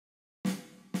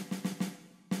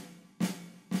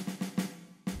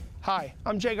Hi,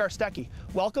 I'm Jay Garstecki.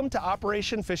 Welcome to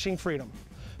Operation Fishing Freedom.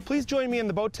 Please join me in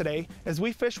the boat today as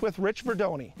we fish with Rich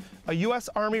Verdone, a U.S.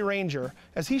 Army Ranger,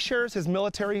 as he shares his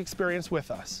military experience with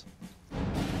us.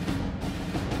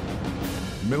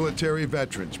 Military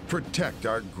veterans protect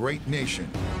our great nation.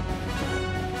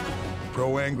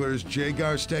 Pro anglers Jay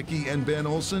Garstecki and Ben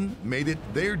Olson made it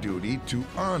their duty to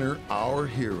honor our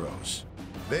heroes.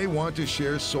 They want to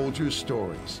share soldiers'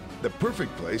 stories. The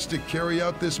perfect place to carry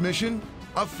out this mission?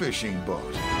 A fishing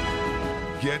boat.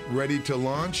 Get ready to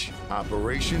launch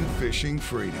Operation Fishing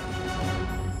Freedom.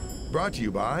 Brought to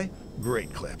you by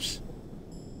Great Clips.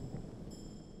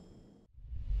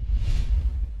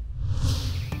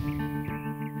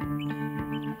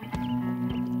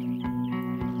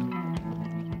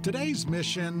 Today's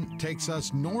mission takes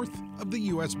us north of the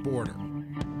U.S. border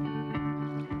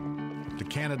to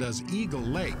Canada's Eagle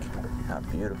Lake. How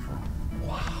beautiful.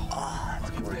 Wow. Oh,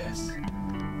 that's gorgeous.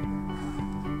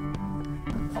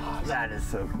 Oh, that is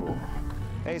so cool.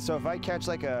 Hey, so if I catch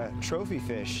like a trophy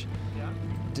fish,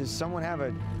 does someone have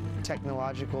a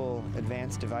technological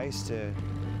advanced device to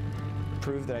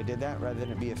prove that I did that rather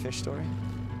than it be a fish story?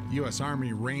 U.S.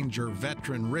 Army Ranger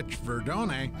veteran Rich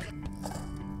Verdone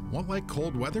won't let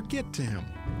cold weather get to him.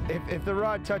 If the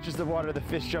rod touches the water, the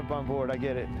fish jump on board, I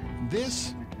get it.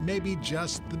 This may be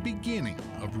just the beginning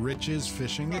of Rich's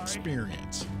fishing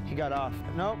experience. He got off.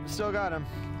 Nope, still got him.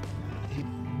 He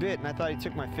bit and I thought he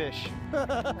took my fish.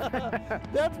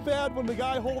 That's bad when the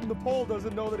guy holding the pole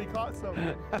doesn't know that he caught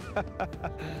something.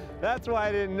 That's why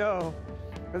I didn't know.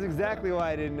 That's exactly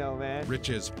why I didn't know, man.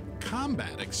 Rich's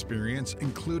combat experience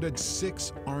included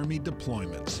 6 Army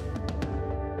deployments.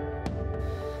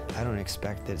 I don't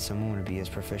expect that someone would be as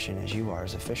proficient as you are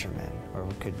as a fisherman, or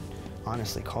could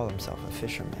honestly call themselves a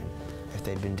fisherman if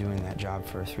they'd been doing that job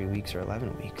for 3 weeks or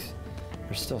 11 weeks.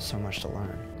 There's still so much to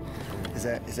learn. Is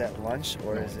that lunch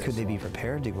or is it? Could they be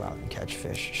prepared to go out and catch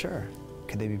fish? Sure.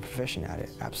 Could they be proficient at it?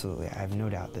 Absolutely. I have no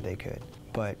doubt that they could.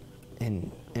 But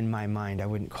in my mind, I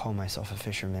wouldn't call myself a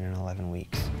fisherman in 11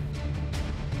 weeks.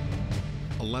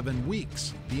 11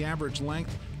 weeks, the average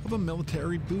length of a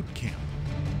military boot camp.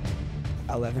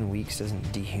 11 weeks doesn't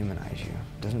dehumanize you,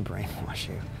 doesn't brainwash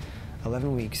you.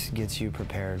 11 weeks gets you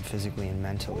prepared physically and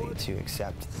mentally to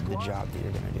accept the job that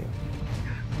you're going to do.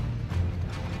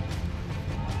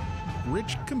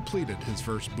 Rich completed his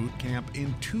first boot camp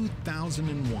in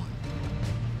 2001.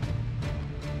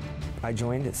 I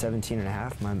joined at 17 and a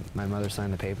half. My mother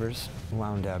signed the papers,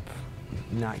 wound up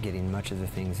not getting much of the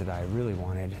things that I really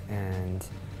wanted, and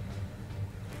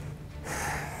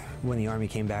when the Army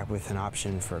came back with an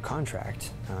option for a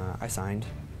contract, I signed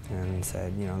and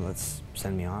said, you know, let's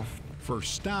send me off.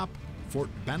 First stop, Fort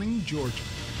Benning, Georgia.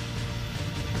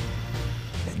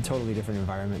 A totally different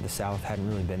environment. The South hadn't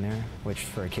really been there, which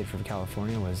for a kid from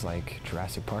California was like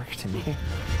Jurassic Park to me.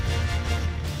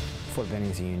 Fort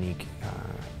Benning's a unique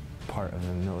part of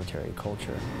the military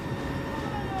culture.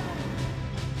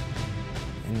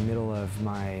 In the middle of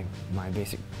my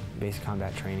basic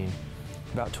combat training,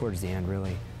 about towards the end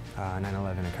really,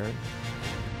 9/11 occurred.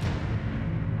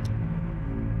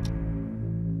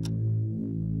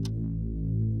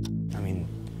 I mean,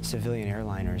 civilian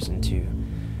airliners into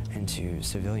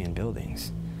civilian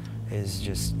buildings is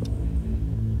just,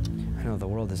 I know the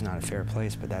world is not a fair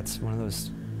place, but that's one of those,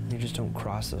 you just don't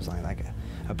cross those lines. Like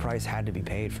a price had to be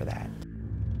paid for that.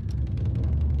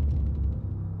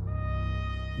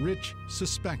 Rich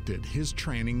suspected his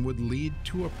training would lead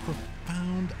to a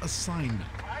profound assignment.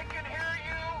 I can hear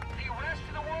you. The rest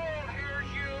of the world hears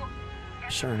you.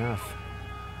 Sure enough,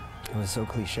 it was so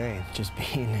cliche, just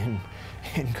being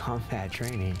in combat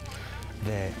training,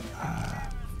 that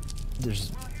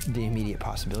there's the immediate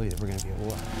possibility that we're going to be at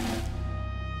war.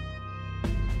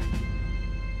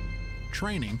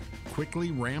 Training quickly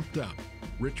ramped up.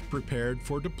 Rich prepared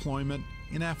for deployment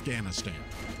in Afghanistan.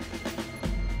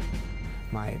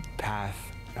 My path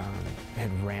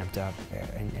had ramped up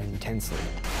intensely.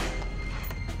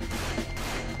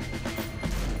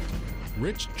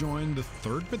 Rich joined the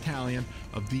 3rd Battalion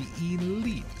of the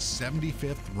elite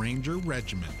 75th Ranger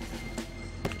Regiment.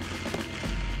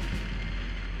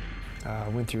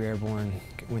 Went through airborne,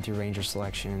 went through Ranger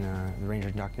selection, the Ranger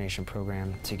indoctrination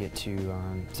program to get to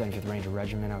 75th Ranger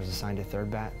Regiment. I was assigned to 3rd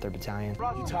Battalion.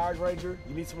 You tired, Ranger?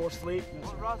 You need some more sleep?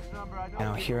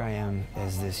 Now here I am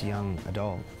as this young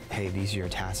adult. Hey, these are your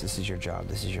tasks, this is your job,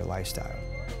 this is your lifestyle.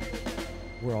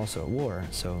 We're also at war,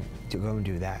 so to go and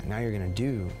do that. Now you're going to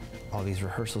do all these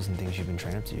rehearsals and things you've been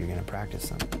trained up to, you're going to practice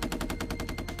them.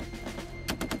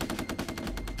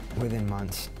 Within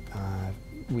months,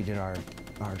 we did our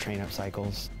our train-up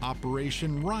cycles.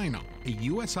 Operation Rhino, a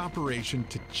U.S. operation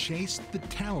to chase the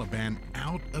Taliban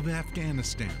out of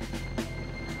Afghanistan.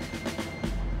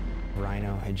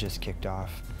 Rhino had just kicked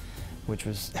off, which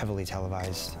was heavily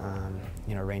televised.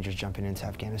 Rangers jumping into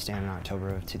Afghanistan in October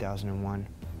of 2001,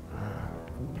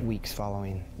 weeks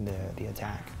following the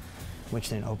attack, which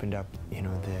then opened up,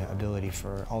 the ability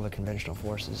for all the conventional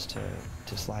forces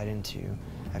to slide into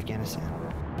Afghanistan.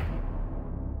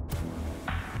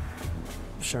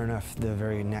 Sure enough, the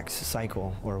very next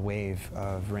cycle or wave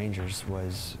of Rangers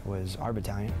was our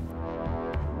battalion.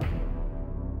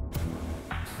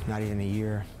 Not even a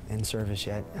year in service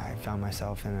yet, I found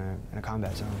myself in a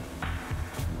combat zone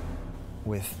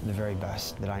with the very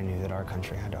best that I knew that our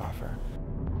country had to offer.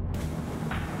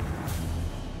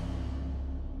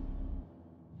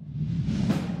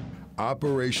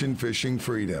 Operation Fishing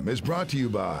Freedom is brought to you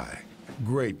by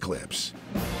Great Clips,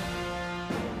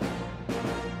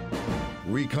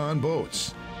 Recon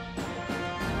Boats,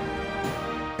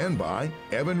 and by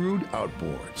Evinrude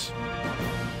Outboards.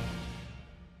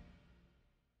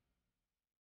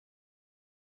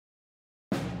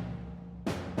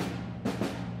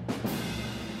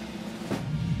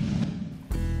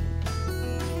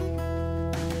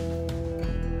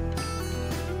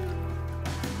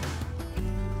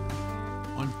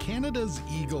 On Canada's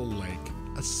Eagle Lake,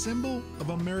 a symbol of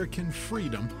American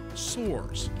freedom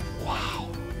soars. Wow,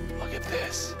 look at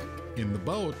this. In the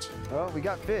boat, Oh, we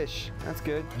got fish. That's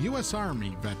good. U.S.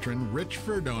 Army veteran Rich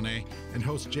Verdone and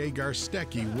host Jay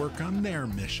Garstecki work on their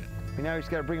mission. Now we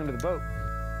just gotta bring them to the boat.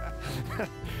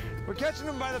 We're catching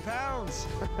them by the pounds.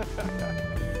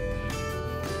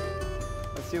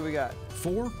 Let's see what we got.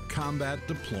 4 combat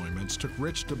deployments took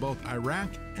Rich to both Iraq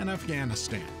and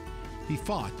Afghanistan. He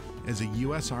fought as a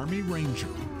U.S. Army Ranger.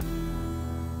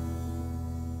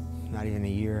 Not even a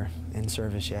year in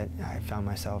service yet, I found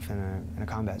myself in a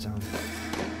combat zone.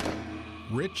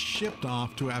 Rich shipped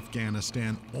off to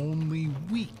Afghanistan only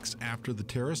weeks after the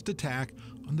terrorist attack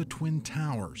on the Twin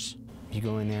Towers. You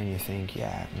go in there and you think,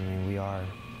 yeah, we are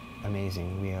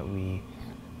amazing.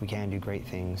 We can do great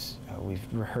things. We've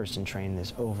rehearsed and trained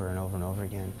this over and over and over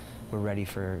again. We're ready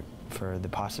for the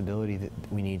possibility that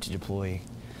we need to deploy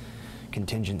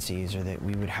contingencies, or that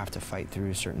we would have to fight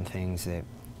through certain things that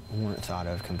weren't thought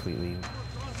of completely.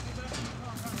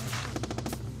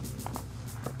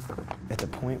 At the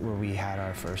point where we had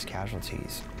our first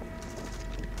casualties,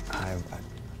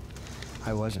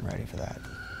 I wasn't ready for that.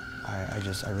 I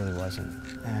really wasn't.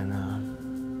 And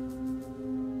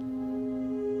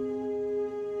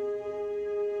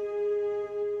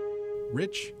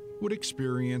Rich would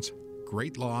experience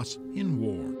great loss in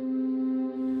war.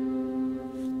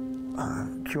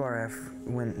 QRF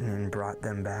went and brought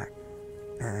them back,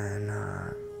 and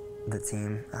the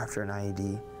team, after an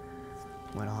IED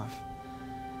went off,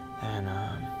 and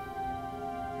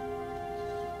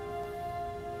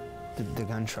the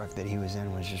gun truck that he was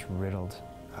in was just riddled,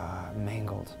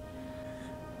 mangled.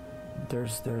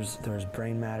 There's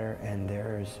brain matter and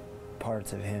there's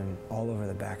parts of him all over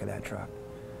the back of that truck.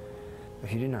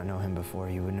 If you did not know him before,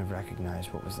 you wouldn't have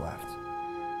recognized what was left.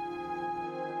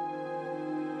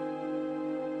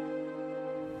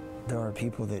 There are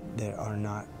people that are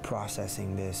not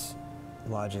processing this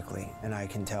logically, and I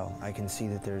can tell. I can see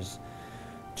that there's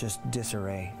just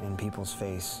disarray in people's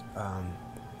face.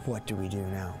 What do we do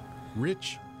now?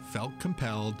 Rich felt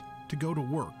compelled to go to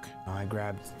work. I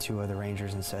grabbed 2 other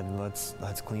Rangers and said, let's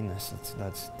clean this.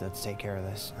 Let's take care of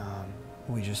this.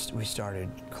 We started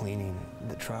cleaning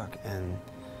the truck, and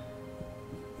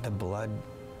the blood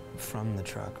from the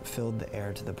truck filled the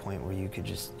air to the point where you could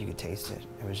taste it.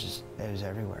 It was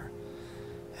everywhere.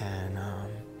 And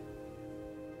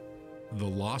The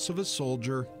loss of a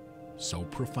soldier so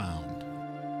profound.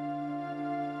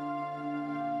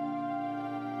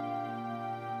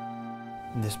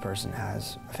 this person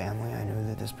has a family. I knew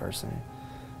that this person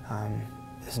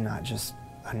is not just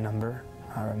a number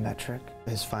or a metric.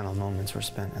 His final moments were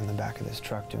spent in the back of this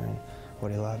truck doing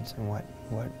what he loved and what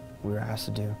we were asked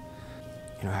to do.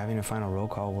 You know, having a final roll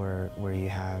call where you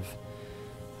have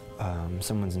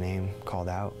someone's name called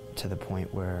out to the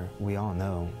point where we all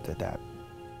know that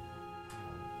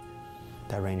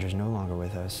Ranger's no longer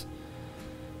with us,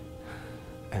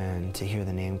 and to hear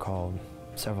the name called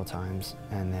several times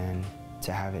and then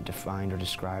to have it defined or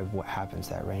describe what happens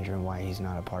to that Ranger and why he's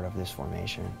not a part of this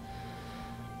formation,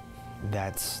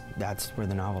 that's where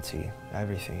the novelty,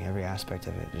 everything, every aspect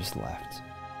of it just left.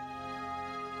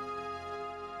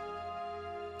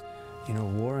 You know,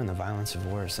 war and the violence of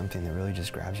war is something that really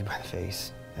just grabs you by the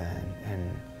face, and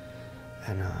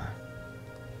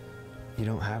you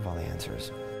don't have all the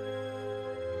answers.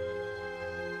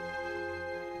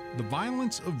 The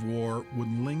violence of war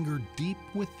would linger deep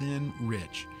within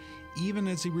Rich, even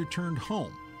as he returned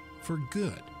home for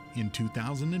good in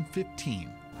 2015.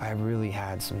 I really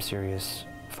had some serious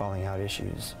falling out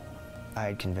issues. I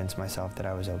had convinced myself that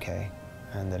I was okay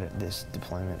and that this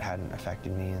deployment hadn't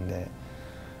affected me and that,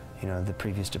 you know, the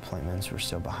previous deployments were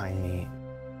still behind me.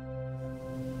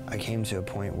 I came to a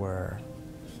point where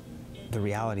the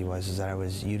reality was that I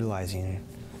was utilizing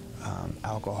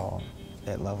alcohol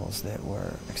at levels that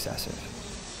were excessive.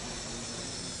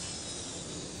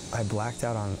 I blacked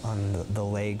out on the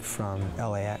leg from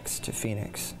LAX to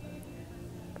Phoenix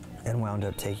and wound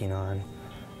up taking on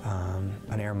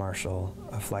an air marshal,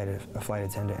 a flight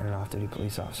attendant, and an off-duty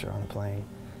police officer on the plane,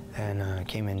 and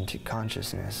came into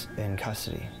consciousness in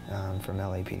custody from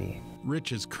LAPD.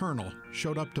 Rich's colonel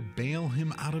showed up to bail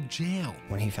him out of jail.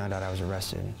 When he found out I was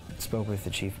arrested, spoke with the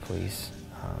chief of police,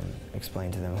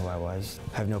 explained to them who I was.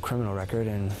 I have no criminal record,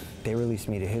 and they released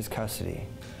me to his custody.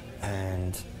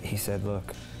 And he said,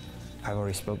 look, I've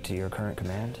already spoke to your current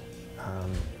command.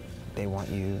 They want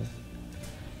you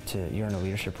you're in a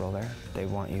leadership role there. They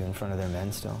want you in front of their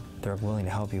men still. They're willing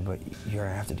to help you, but you're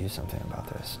gonna have to do something about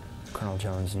this. Colonel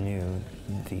Jones knew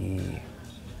the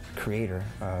creator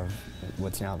of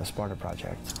what's now the Sparta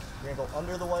Project. You're gonna go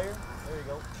under the wire? There you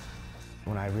go.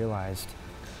 When I realized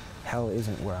hell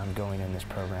isn't where I'm going in this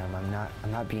program, I'm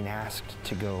not being asked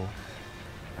to go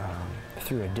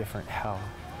through a different hell.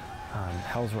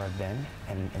 Hell's where I've been,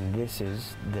 and this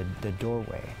is the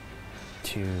doorway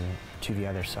to the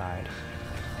other side.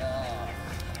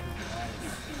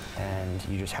 And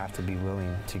you just have to be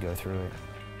willing to go through it.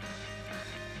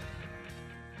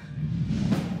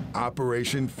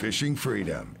 Operation Fishing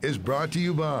Freedom is brought to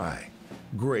you by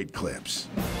Great Clips,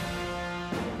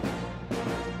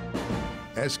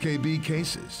 SKB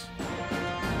Cases,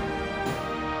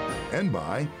 and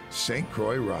by St.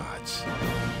 Croix Rods.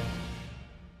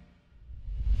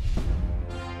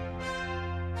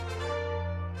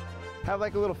 Have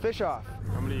like a little fish off.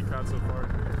 How many you caught so far?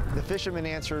 The fisherman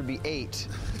answer would be 8.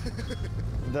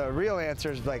 The real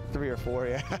answer is like 3 or 4,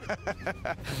 yeah.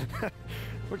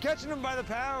 We're catching them by the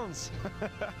pounds.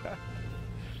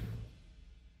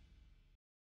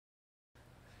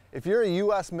 If you're a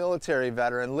U.S. military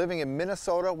veteran living in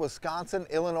Minnesota, Wisconsin,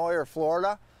 Illinois, or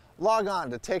Florida, log on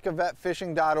to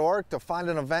takeavetfishing.org to find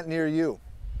an event near you.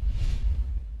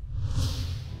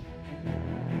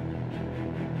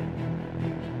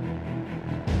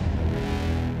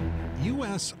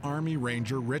 U.S. Army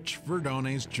Ranger Rich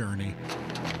Verdone's journey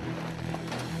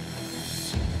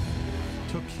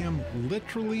took him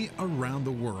literally around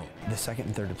the world. The second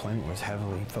and third deployment was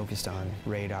heavily focused on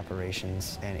raid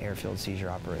operations and airfield seizure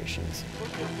operations.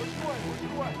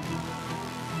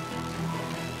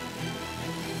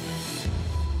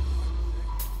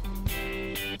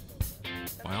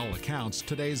 By all accounts,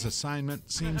 today's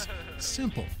assignment seems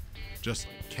simple. Just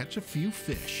catch a few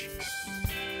fish.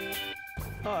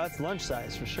 Oh, that's lunch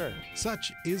size for sure.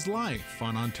 Such is life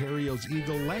on Ontario's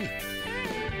Eagle Lake.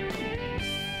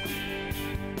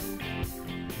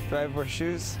 Do I wear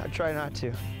shoes? I try not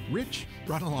to. Rich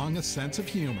brought along a sense of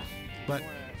humor, but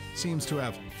seems to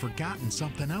have forgotten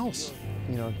something else.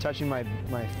 You know, touching my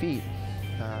feet.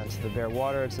 It's the bare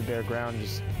water, it's the bare ground,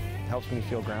 just helps me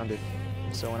feel grounded.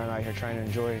 So when I'm out here trying to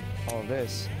enjoy all of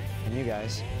this, and you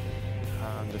guys,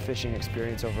 the fishing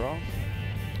experience overall,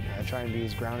 I try and be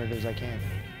as grounded as I can.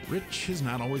 Rich has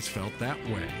not always felt that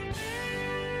way.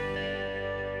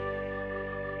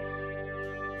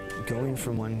 Going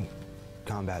from one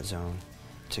combat zone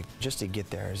just to get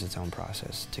there is its own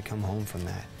process. To come home from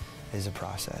that is a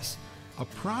process. A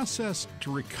process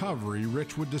to recovery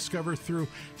Rich would discover through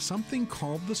something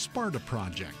called the Sparta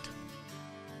Project.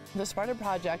 The Sparta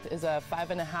Project is a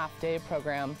 5.5-day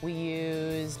program. We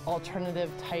use alternative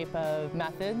type of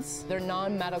methods. They're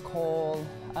non-medical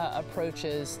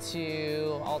approaches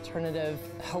to alternative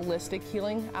holistic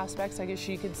healing aspects, I guess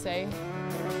you could say.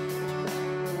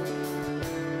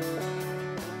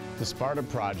 The Sparta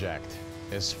Project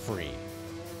is free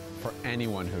for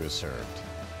anyone who is served.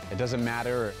 It doesn't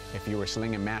matter if you were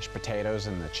slinging mashed potatoes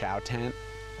in the chow tent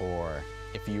or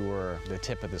if you were the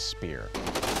tip of the spear.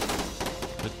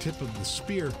 The tip of the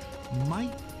spear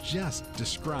might just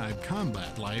describe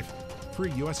combat life for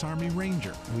a U.S. Army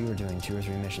Ranger. We were doing 2 or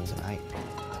 3 missions a night.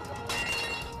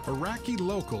 Iraqi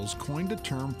locals coined a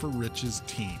term for Rich's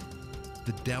team,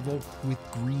 the devil with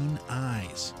green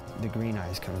eyes. The green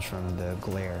eyes comes from the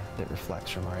glare that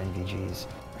reflects from our NVGs.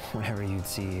 Whenever you'd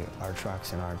see our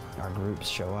trucks and our groups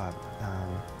show up,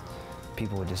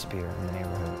 people would disappear in the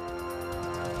neighborhood.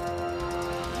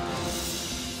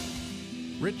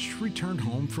 Rich returned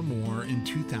home from war in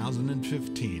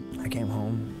 2015. I came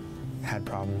home had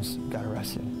problems, got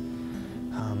arrested.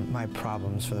 My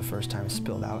problems for the first time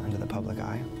spilled out into the public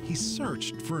eye. He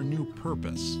searched for a new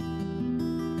purpose.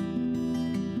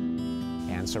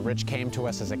 And so Rich came to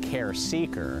us as a care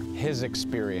seeker. His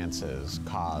experiences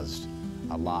caused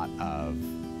a lot of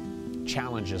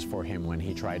challenges for him when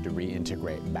he tried to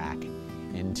reintegrate back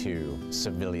into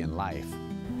civilian life.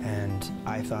 And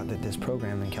I thought that this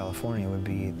program in California would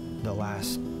be the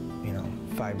last,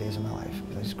 5 days of my life.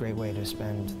 It was a great way to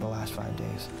spend the last 5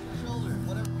 days.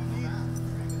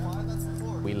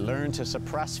 We learn to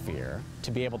suppress fear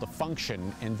to be able to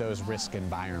function in those risk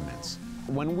environments.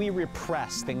 When we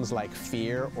repress things like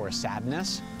fear or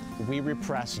sadness, we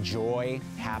repress joy,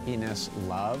 happiness,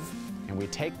 love, and we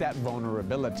take that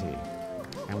vulnerability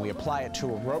and we apply it to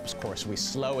a ropes course. We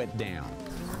slow it down.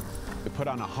 We put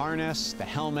on a harness, the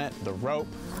helmet, the rope,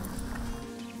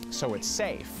 so it's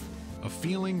safe. A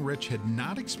feeling Rich had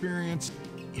not experienced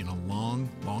in a long,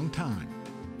 long time.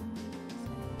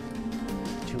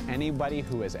 To anybody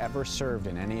who has ever served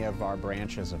in any of our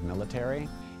branches of military,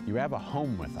 you have a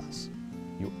home with us.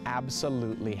 You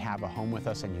absolutely have a home with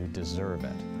us and you deserve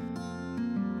it.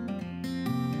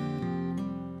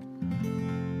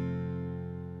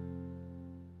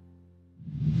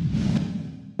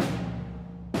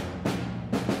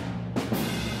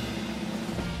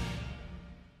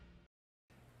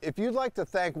 If you'd like to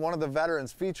thank one of the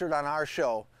veterans featured on our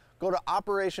show, go to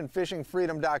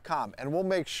OperationFishingFreedom.com and we'll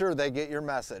make sure they get your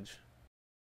message.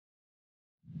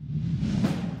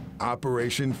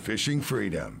 Operation Fishing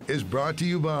Freedom is brought to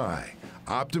you by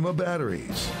Optima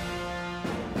Batteries,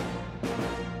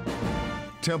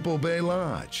 Temple Bay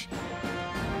Lodge,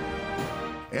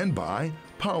 and by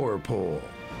Power Pole.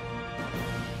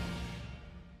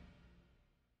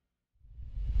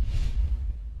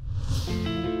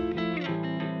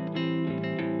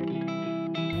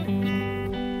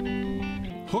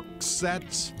 Hook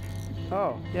sets,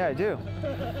 Oh, yeah, I do.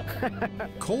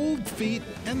 cold feet,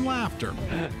 and laughter.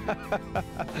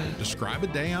 Describe a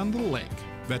day on the lake.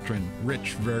 Veteran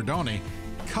Rich Verdone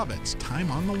covets time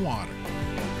on the water.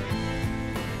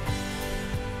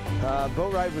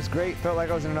 Boat ride was great. Felt like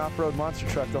I was in an off-road monster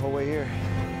truck the whole way here.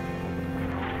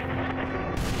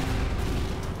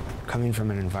 Coming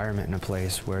from an environment in a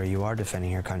place where you are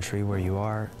defending your country, where you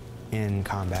are in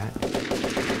combat,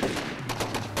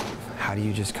 how do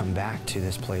you just come back to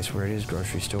this place where it is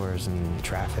grocery stores and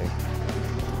traffic?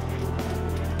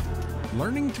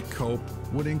 Learning to cope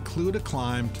would include a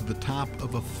climb to the top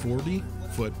of a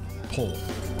 40-foot pole.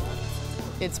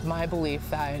 It's my belief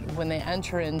that when they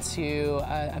enter into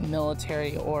a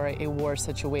military or a war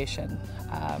situation,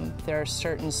 there are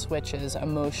certain switches,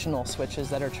 emotional switches,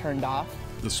 that are turned off.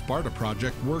 The Sparta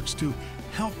Project works to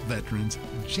help veterans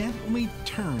gently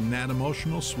turn that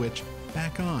emotional switch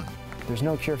back on. There's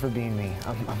no cure for being me.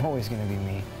 I'm always going to be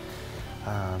me.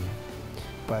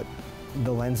 But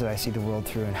the lens that I see the world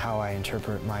through and how I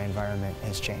interpret my environment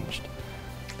has changed.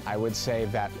 I would say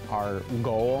that our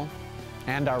goal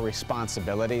and our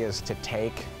responsibility is to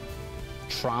take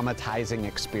traumatizing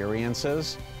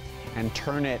experiences and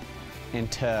turn it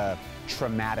into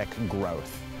traumatic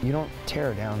growth. You don't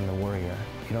tear down the warrior.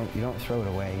 You don't throw it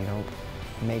away. You don't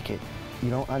make it. You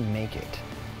don't unmake it.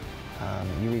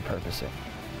 You repurpose it.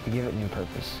 You give it new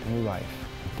purpose, new life.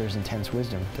 There's intense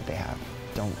wisdom that they have.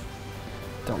 Don't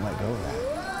let go of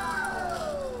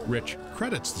that. Rich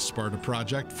credits the Sparta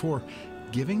Project for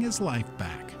giving his life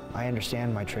back. I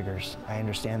understand my triggers. I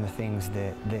understand the things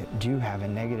that do have a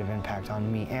negative impact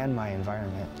on me and my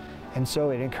environment. And so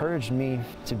it encouraged me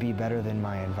to be better than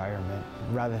my environment,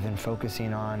 rather than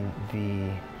focusing on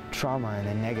the trauma and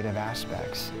the negative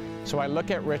aspects. So I look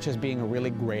at Rich as being a really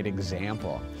great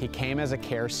example. He came as a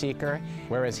care seeker,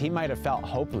 whereas he might have felt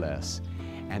hopeless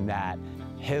and that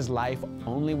his life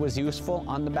only was useful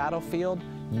on the battlefield.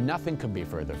 Nothing could be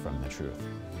further from the truth.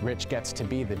 Rich gets to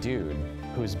be the dude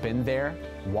who's been there,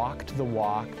 walked the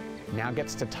walk, now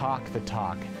gets to talk the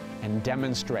talk and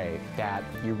demonstrate that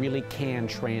you really can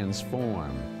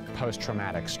transform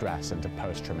post-traumatic stress into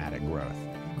post-traumatic growth.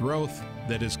 Growth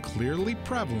that is clearly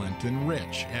prevalent in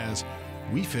Rich as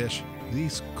we fish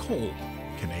these cold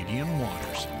Canadian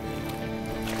waters.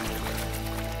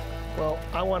 Well,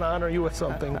 I want to honor you with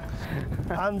something.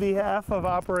 On behalf of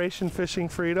Operation Fishing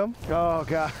Freedom, Oh,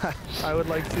 God. I would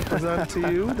like to present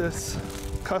to you this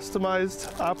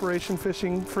customized Operation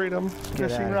Fishing Freedom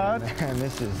fishing rod. Man,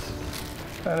 this is...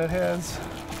 And it has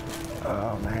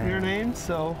Oh, man. your name,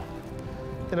 so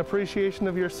in appreciation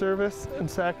of your service and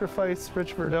sacrifice,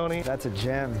 Rich Verdone. That's a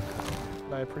gem.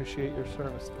 I appreciate your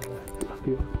service. Thank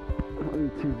you.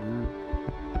 You too, man.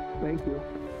 Thank you.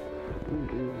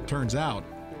 Thank you. Turns out,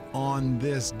 on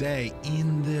this day,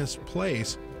 in this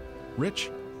place,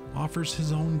 Rich offers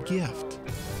his own gift.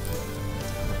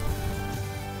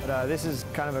 But this is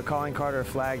kind of a calling card or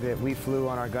flag that we flew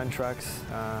on our gun trucks.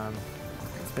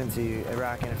 It's been to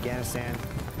Iraq and Afghanistan.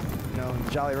 You know,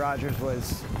 Jolly Rogers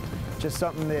was just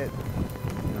something that,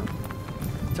 you know,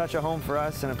 touch a home for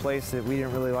us in a place that we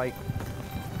didn't really like,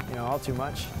 you know, all too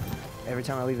much. Every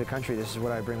time I leave the country, this is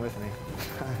what I bring with me.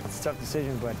 It's a tough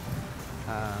decision, but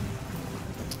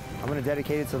I'm going to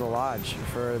dedicate it to the Lodge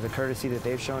for the courtesy that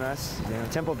they've shown us. You know,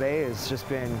 Temple Bay has just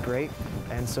been great,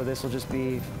 and so this will just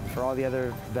be for all the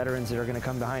other veterans that are going to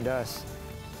come behind us.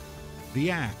 The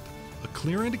act, a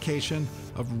clear indication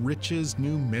of Rich's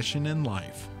new mission in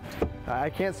life.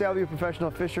 I can't say I'll be a professional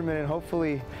fisherman, and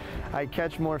hopefully I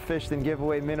catch more fish than give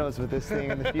away minnows with this thing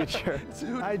in the future.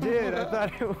 I did. I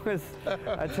thought it was,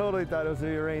 I totally thought it was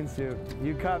going to be a rain suit.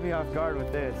 You caught me off guard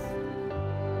with this.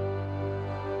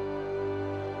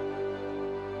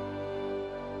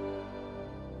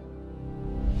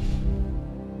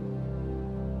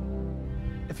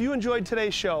 If you enjoyed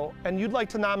today's show and you'd like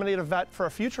to nominate a vet for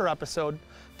a future episode,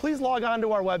 please log on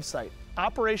to our website,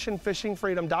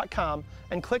 operationfishingfreedom.com,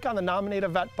 and click on the Nominate a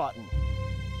Vet button.